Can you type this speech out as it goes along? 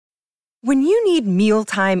When you need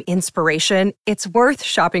mealtime inspiration, it's worth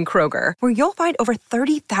shopping Kroger, where you'll find over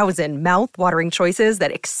 30,000 mouth-watering choices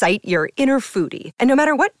that excite your inner foodie. And no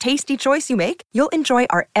matter what tasty choice you make, you'll enjoy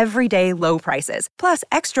our everyday low prices, plus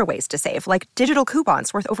extra ways to save, like digital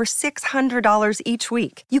coupons worth over $600 each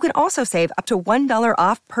week. You can also save up to $1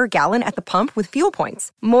 off per gallon at the pump with fuel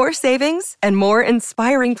points. More savings and more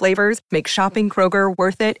inspiring flavors make shopping Kroger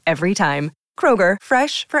worth it every time. Kroger,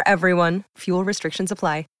 fresh for everyone. Fuel restrictions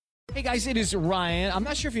apply. Hey guys, it is Ryan. I'm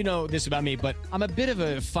not sure if you know this about me, but I'm a bit of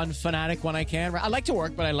a fun fanatic when I can. I like to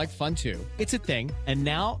work, but I like fun too. It's a thing. And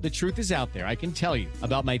now the truth is out there. I can tell you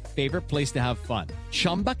about my favorite place to have fun.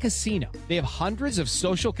 Chumba Casino. They have hundreds of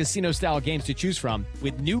social casino style games to choose from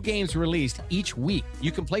with new games released each week.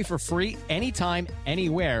 You can play for free anytime,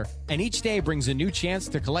 anywhere. And each day brings a new chance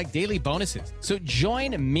to collect daily bonuses. So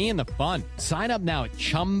join me in the fun. Sign up now at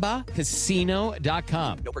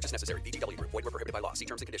ChumbaCasino.com. No purchase necessary. VGW. Void where prohibited by law. See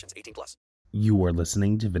terms and conditions. 18+. You are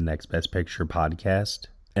listening to the Next Best Picture podcast,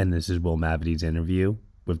 and this is Will Mavity's interview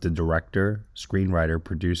with the director, screenwriter,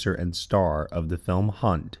 producer, and star of the film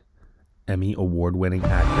Hunt, Emmy award-winning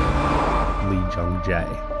actor Lee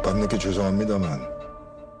Jung-jae. 밤늦게 죄송합니다만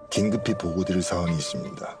긴급히 보고드릴 사항이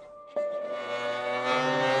있습니다.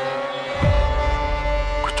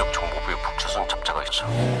 그쪽 정보부에 북조선 잡자가 있어.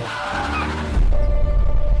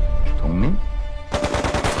 동민?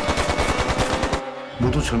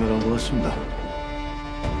 모두 절멸한 것 같습니다.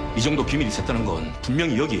 이 정도 비밀이 샜다는 건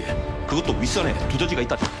분명히 여기에 그것도 윗선에 두더지가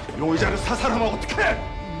있다. 용의자를 사살하면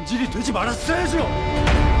어떡해? 인질이 되지 말았어야죠.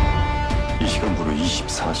 이 시간 무려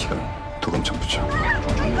 24시간 도감청 부처.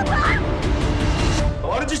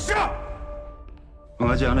 뭐하는 짓이야?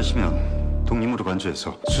 응하지 않으시면 독립으로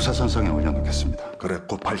간주해서 수사선상에 올려놓겠습니다. 그래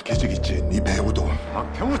곧 밝혀지겠지. 네 배우도.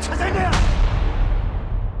 박병우 찾아내야.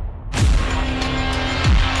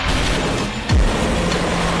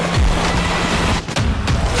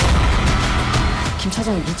 김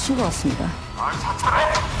차장이 미친 것 같습니다.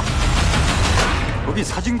 거기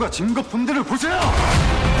사진과 증거 품들을 보세요.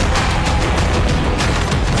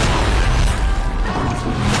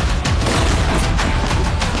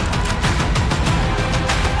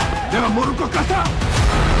 내가 모를 것 같아?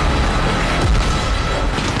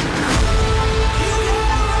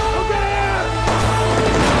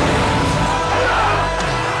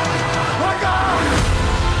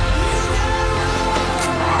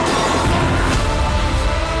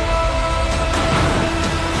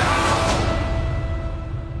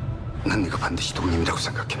 난 네가 반드시 독립이라고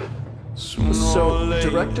생각해. So,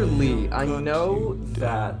 Director Lee, I know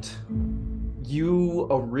that you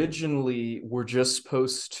originally were just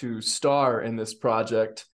supposed to star in this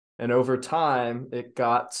project, and over time it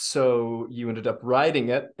got so you ended up writing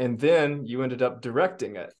it, and then you ended up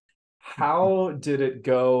directing it. How did it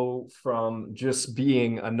go from just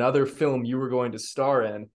being another film you were going to star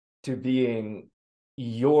in to being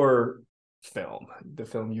your film, the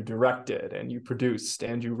film you directed and you produced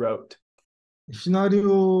and you wrote?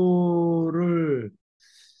 시나리오를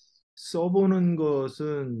써보는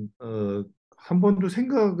것은 한 번도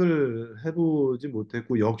생각을 해보지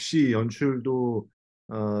못했고, 역시 연출도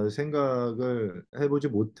생각을 해보지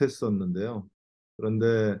못했었는데요.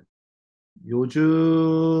 그런데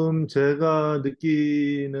요즘 제가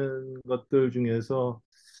느끼는 것들 중에서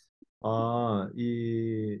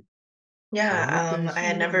I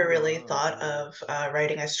had never really thought of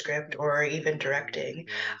writing a script or even directing,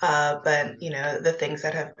 but the things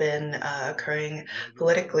that have been occurring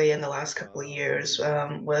politically in the last couple of years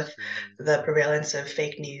with the prevalence of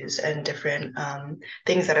fake news and different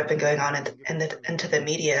things that have been going on into the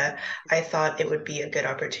media, I thought it would be a good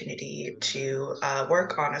opportunity to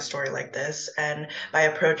work on a story like this. And by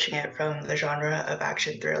approaching it from the genre of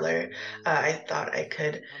action thriller, I thought I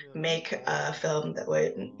could make a film that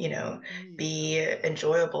would, be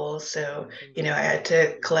enjoyable. So, I had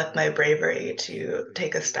to collect my bravery to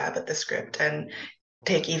take a stab at the script and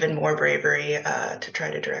take even more bravery to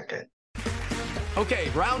try to direct it.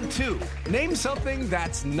 Okay, round two. Name something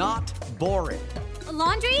that's not boring. A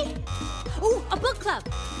laundry? Ooh, a book club.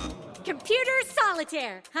 Computer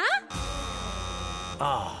solitaire, huh?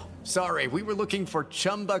 Ah, sorry, we were looking for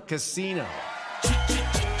Chumba Casino.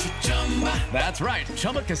 That's right.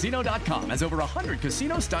 ChumbaCasino.com has over 100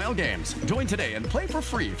 casino-style games. Join today and play for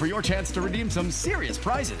free for your chance to redeem some serious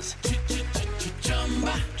prizes.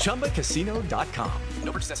 ChumbaCasino.com.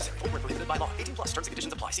 No purchase necessary. Void where prohibited by law. 18+. Terms and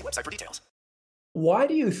conditions apply. See website for details. Why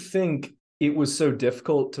do you think it was so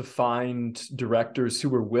difficult to find directors who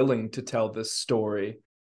were willing to tell this story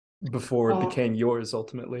before it became yours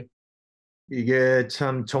ultimately? 이게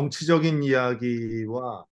참 정치적인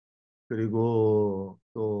이야기와 그리고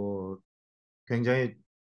또 굉장히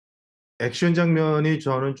액션 장면이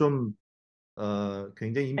저는 좀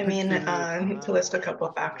굉장히 I mean, 임팩트를 to list a couple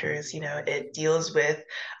of factors, it deals with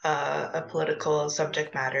a political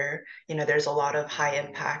subject matter. There's a lot of high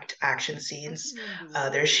impact action scenes.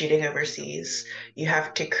 There's shooting overseas. You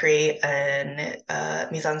have to create an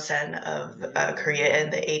mise en scène of Korea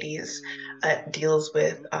in the 80s. It deals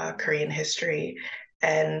with Korean history.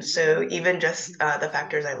 And so even just the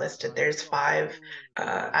factors I listed, there's five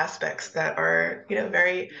aspects that are,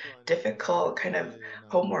 very difficult kind of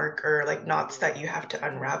homework or like knots that you have to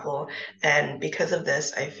unravel. And because of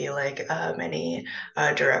this, I feel like many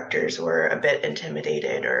directors were a bit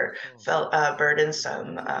intimidated or felt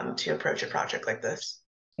burdensome to approach a project like this.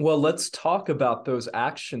 Well, let's talk about those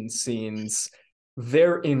action scenes.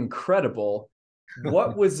 They're incredible.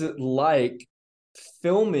 What was it like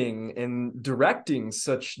filming and directing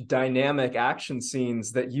such dynamic action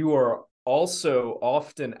scenes that you are also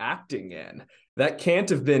often acting in? That can't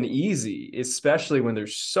have been easy, especially when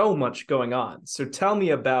there's so much going on. So tell me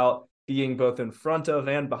about being both in front of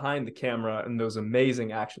and behind the camera in those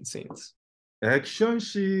amazing action scenes. 액션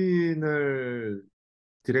씬을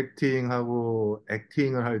디렉팅하고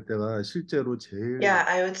액팅을 할 때가 실제로 제일 Yeah,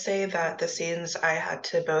 I would say that the scenes I had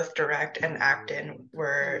to both direct and act in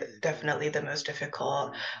were definitely the most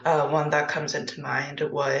difficult. One that comes into mind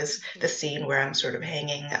was the scene where I'm sort of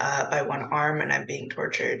hanging by one arm and I'm being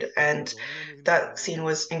tortured. And that scene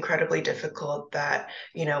was incredibly difficult that,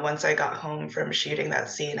 once I got home from shooting that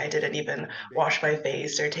scene, I didn't even wash my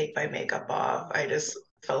face or take my makeup off. I just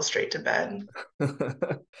fell straight to bed.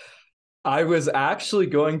 I was actually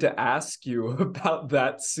going to ask you about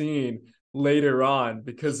that scene later on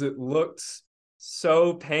because it looks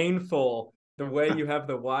so painful the way you have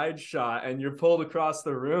the wide shot and you're pulled across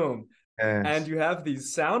the room and Yes. you have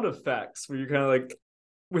these sound effects where you're kind of like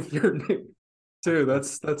with your too.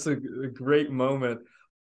 That's a great moment.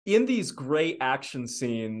 In these great action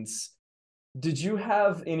scenes, did you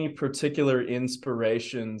have any particular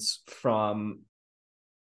inspirations from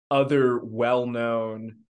other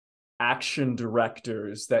well-known action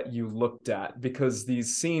directors that you looked at? Because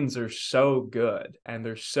these scenes are so good and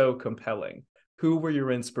they're so compelling. Who were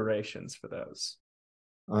your inspirations for those?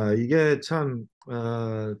 이게 참,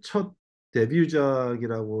 첫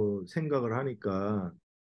데뷔작이라고 생각을 하니까,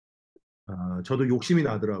 저도 욕심이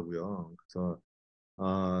나더라고요. 그래서,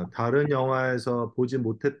 다른 영화에서 보지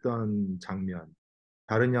못했던 장면,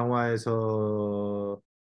 다른 영화에서는,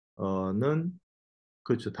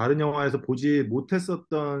 그렇죠. 다른 영화에서 보지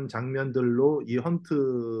못했었던 장면들로 이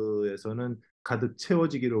헌트에서는 가득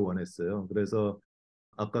채워지기를 원했어요. 그래서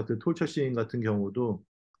아까 그 톨처 씬 같은 경우도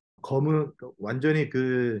완전히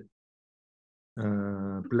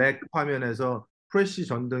블랙 화면에서 프레시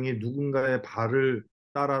전등이 누군가의 발을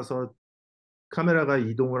따라서 카메라가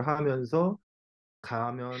이동을 하면서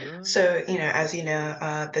가면은 So, as you know,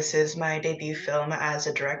 this is my debut film as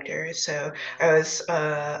a director, so I was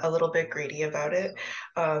a little bit greedy about it.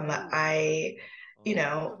 I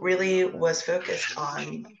really was focused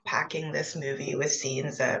on packing this movie with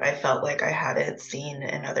scenes that I felt like I hadn't seen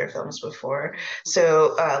in other films before.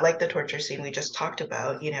 So, like the torture scene we just talked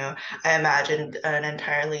about, I imagined an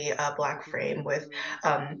entirely black frame with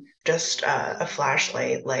just a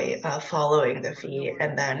flashlight light following the feet,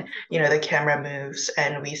 and then the camera moves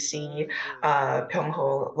and we see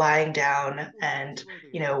Pyong-ho lying down, and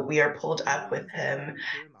we are pulled up with him,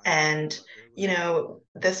 and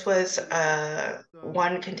this was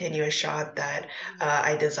one continuous shot that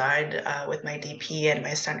I designed with my DP and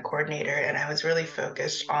my stunt coordinator, and I was really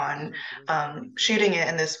focused on shooting it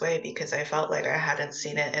in this way because I felt like I hadn't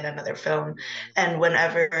seen it in another film. And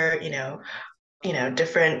whenever,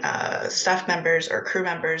 different staff members or crew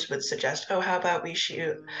members would suggest, oh, how about we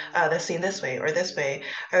shoot the scene this way or this way?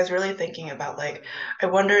 I was really thinking about like, I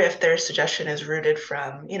wonder if their suggestion is rooted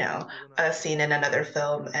from, a scene in another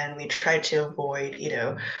film, and we try to avoid,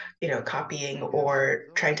 copying or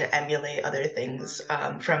trying to emulate other things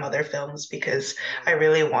from other films because I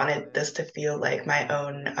really wanted this to feel like my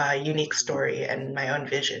own unique story and my own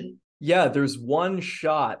vision. Yeah, there's one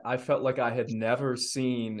shot I felt like I had never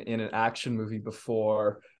seen in an action movie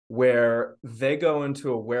before where they go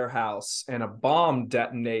into a warehouse and a bomb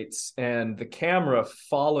detonates and the camera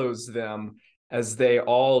follows them as they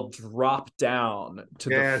all drop down to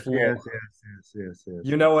the yes, floor. yes.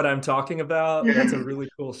 You know what I'm talking about? That's a really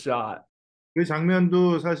cool shot. 그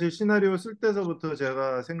장면도 사실 시나리오 쓸 때서부터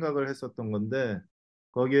제가 생각을 했었던 건데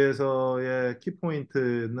거기에서의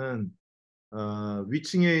키포인트는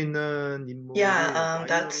위층에 있는 인물이 Yeah,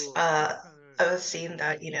 that's a scene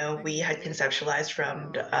that, you know, we had conceptualized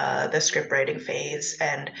from the script writing phase.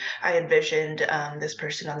 And I envisioned this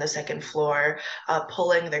person on the second floor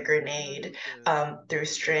pulling the grenade through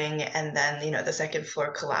string, and then, you know, the second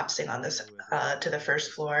floor collapsing on this to the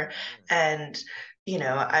first floor. And, you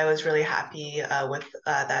know, I was really happy with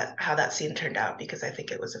that, how that scene turned out, because I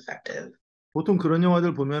think it was effective. 보통 그런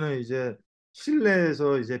영화들 보면은 이제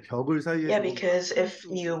실내에서 이제 벽을 Yeah, 사이에서 because if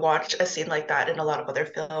you watch a scene like that in a lot of other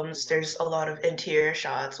films, there's a lot of interior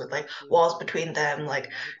shots with like walls between them,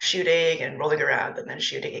 like shooting and rolling around and then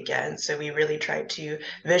shooting again. So we really tried to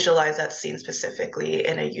visualize that scene specifically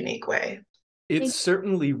in a unique way. It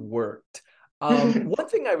certainly worked. One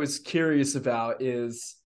thing I was curious about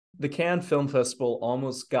is the Cannes Film Festival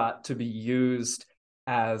almost got to be used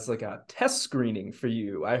as like a test screening for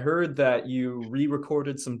you. I heard that you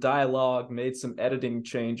re-recorded some dialogue, made some editing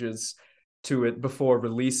changes to it before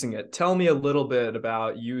releasing it. Tell me a little bit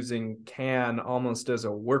about using Cannes almost as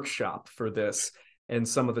a workshop for this and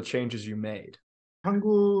some of the changes you made.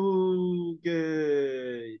 한국의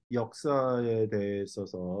역사에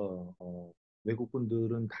대해서 외국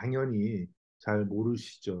분들은 당연히 잘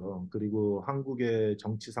모르시죠. 그리고 한국의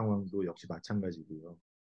정치 상황도 역시 마찬가지고요.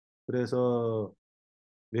 그래서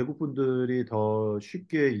외국 분들이 더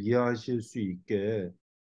쉽게 이해하실 수 있게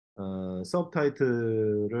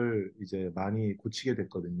서브타이틀을 이제 많이 고치게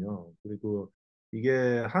됐거든요. 그리고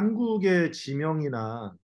이게 한국의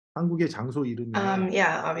지명이나 한국의 장소 이름이나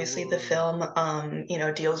Yeah, obviously the film, you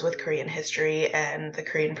know, deals with Korean history and the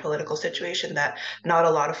Korean political situation that not a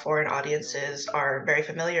lot of foreign audiences are very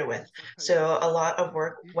familiar with. So a lot of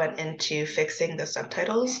work went into fixing the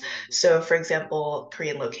subtitles. So for example,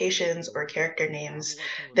 Korean locations or character names,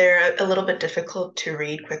 they're a little bit difficult to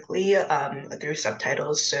read quickly through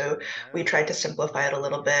subtitles. So we tried to simplify it a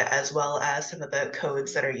little bit, as well as some of the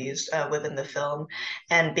codes that are used within the film.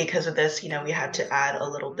 And because of this, you know, we had to add a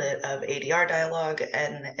little bit of ADR dialogue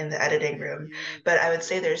and in the editing room. But I would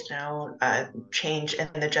say there's no change in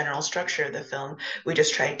the general structure of the film. We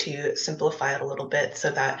just tried to simplify it a little bit so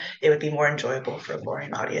that it would be more enjoyable for a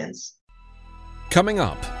foreign audience. Coming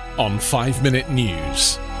up on 5 Minute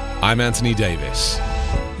News, I'm Anthony Davis.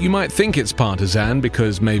 You might think it's partisan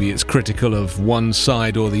because maybe it's critical of one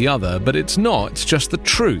side or the other, but it's not, it's just the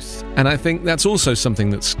truth. And I think that's also something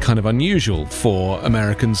that's kind of unusual for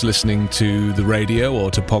Americans listening to the radio or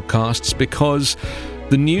to podcasts, because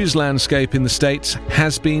the news landscape in the States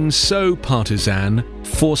has been so partisan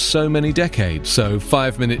for so many decades. So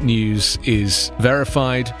 5 Minute News is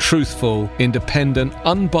verified, truthful, independent,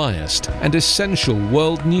 unbiased, and essential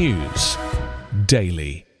world news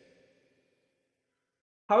daily.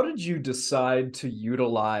 How did you decide to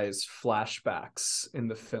utilize flashbacks in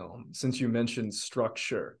the film, since you mentioned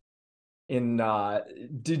structure?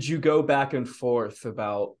 Did you go back and forth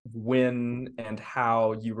about when and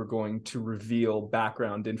how you were going to reveal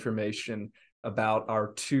background information about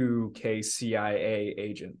our two KCIA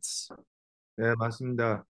agents? 네,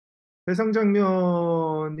 맞습니다. 회상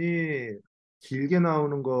장면이 길게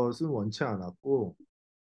나오는 것은 원치 않았고,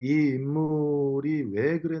 이 인물이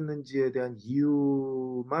왜 그랬는지에 대한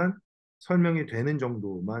이유만 설명이 되는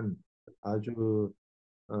정도만 아주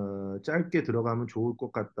짧게 들어가면 좋을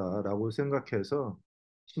것 같다라고 생각해서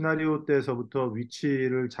시나리오 때서부터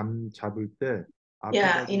위치를 잡을 때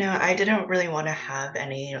Yeah, you know, I didn't really want to have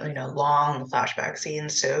any, you know, long flashback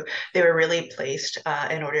scenes. So they were really placed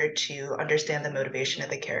in order to understand the motivation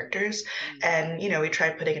of the characters. And, you know, we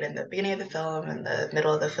tried putting it in the beginning of the film, in the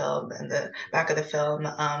middle of the film, and the back of the film.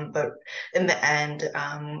 But in the end,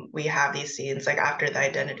 we have these scenes like after the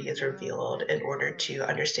identity is revealed in order to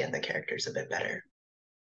understand the characters a bit better.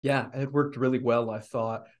 Yeah, it worked really well, I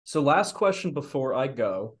thought. So last question before I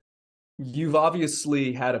go. You've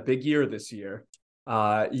obviously had a big year this year.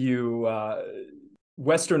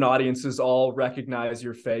 Western audiences all recognize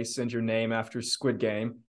your face and your name after Squid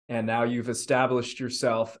Game, and now you've established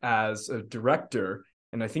yourself as a director,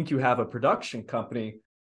 and I think you have a production company.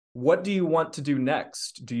 What do you want to do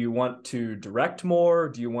next? Do you want to direct more?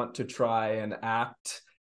 Do you want to try and act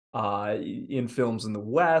in films in the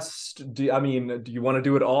West? Do you want to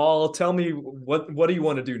do it all? Tell me, what do you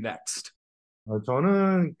want to do next?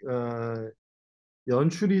 저는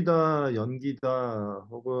연출이다, 연기다,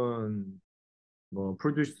 혹은 뭐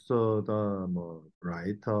프로듀서다, 뭐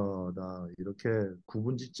라이터다 이렇게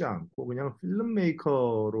구분짓지 않고 그냥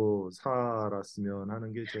필름메이커로 살았으면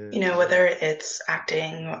하는 게 제 You know, whether it's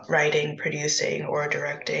acting, writing, producing, or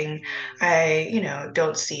directing, I,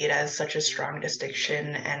 don't see it as such a strong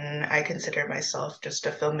distinction. And I consider myself just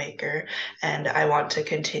a filmmaker. And I want to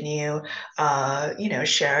continue,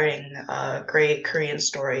 sharing great Korean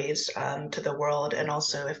stories to the world. And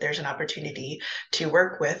also, if there's an opportunity to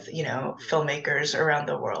work with, filmmakers around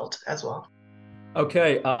the world as well.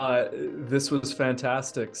 Okay, this was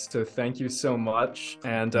fantastic. So thank you so much.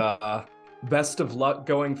 And best of luck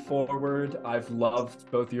going forward. I've loved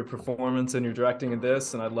both your performance and your directing in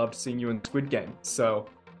this, and I loved seeing you in Squid Game. So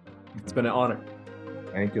it's been an honor.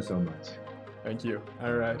 Thank you so much. Thank you.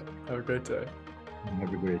 All right. Have a great day.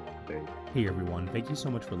 Have a great day. Hey everyone, thank you so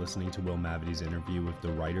much for listening to Will Mavity's interview with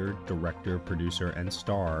the writer, director, producer, and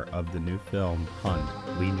star of the new film, Hunt,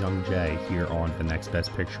 Lee Jung-jae, here on the Next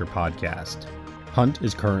Best Picture podcast. Hunt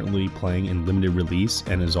is currently playing in limited release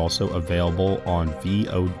and is also available on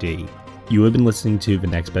VOD. You have been listening to the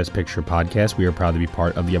Next Best Picture podcast. We are proud to be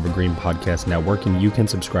part of the Evergreen Podcast Network, and you can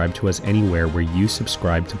subscribe to us anywhere where you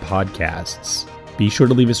subscribe to podcasts. Be sure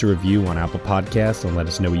to leave us a review on Apple Podcasts and let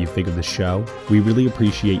us know what you think of the show. We really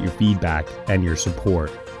appreciate your feedback and your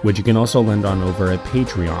support, which you can also lend on over at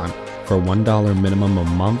Patreon. For $1 minimum a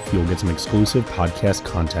month, you'll get some exclusive podcast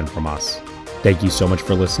content from us. Thank you so much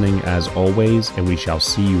for listening, as always, and we shall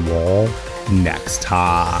see you all next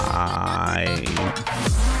time.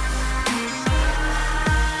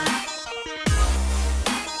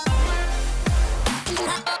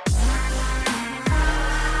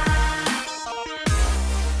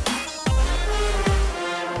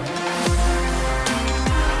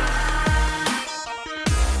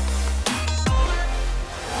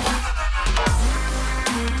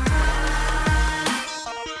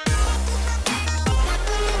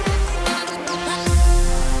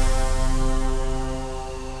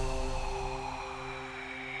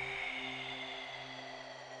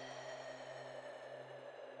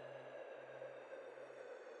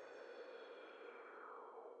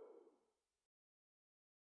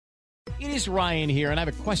 It is Ryan here, and I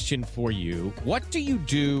have a question for you. What do you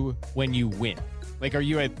do when you win? Like, are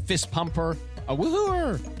you a fist pumper, a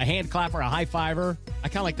woohooer, a hand clapper, a high fiver? I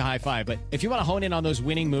kind of like the high five, but if you want to hone in on those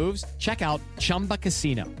winning moves, check out Chumba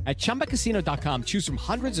Casino. At ChumbaCasino.com, choose from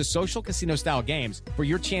hundreds of social casino-style games for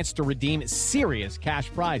your chance to redeem serious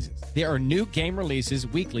cash prizes. There are new game releases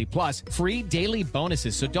weekly, plus free daily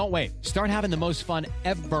bonuses. So don't wait. Start having the most fun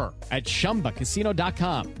ever at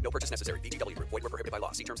ChumbaCasino.com. No purchase necessary. VGW Group. Void where prohibited by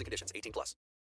law. See terms and conditions. 18+.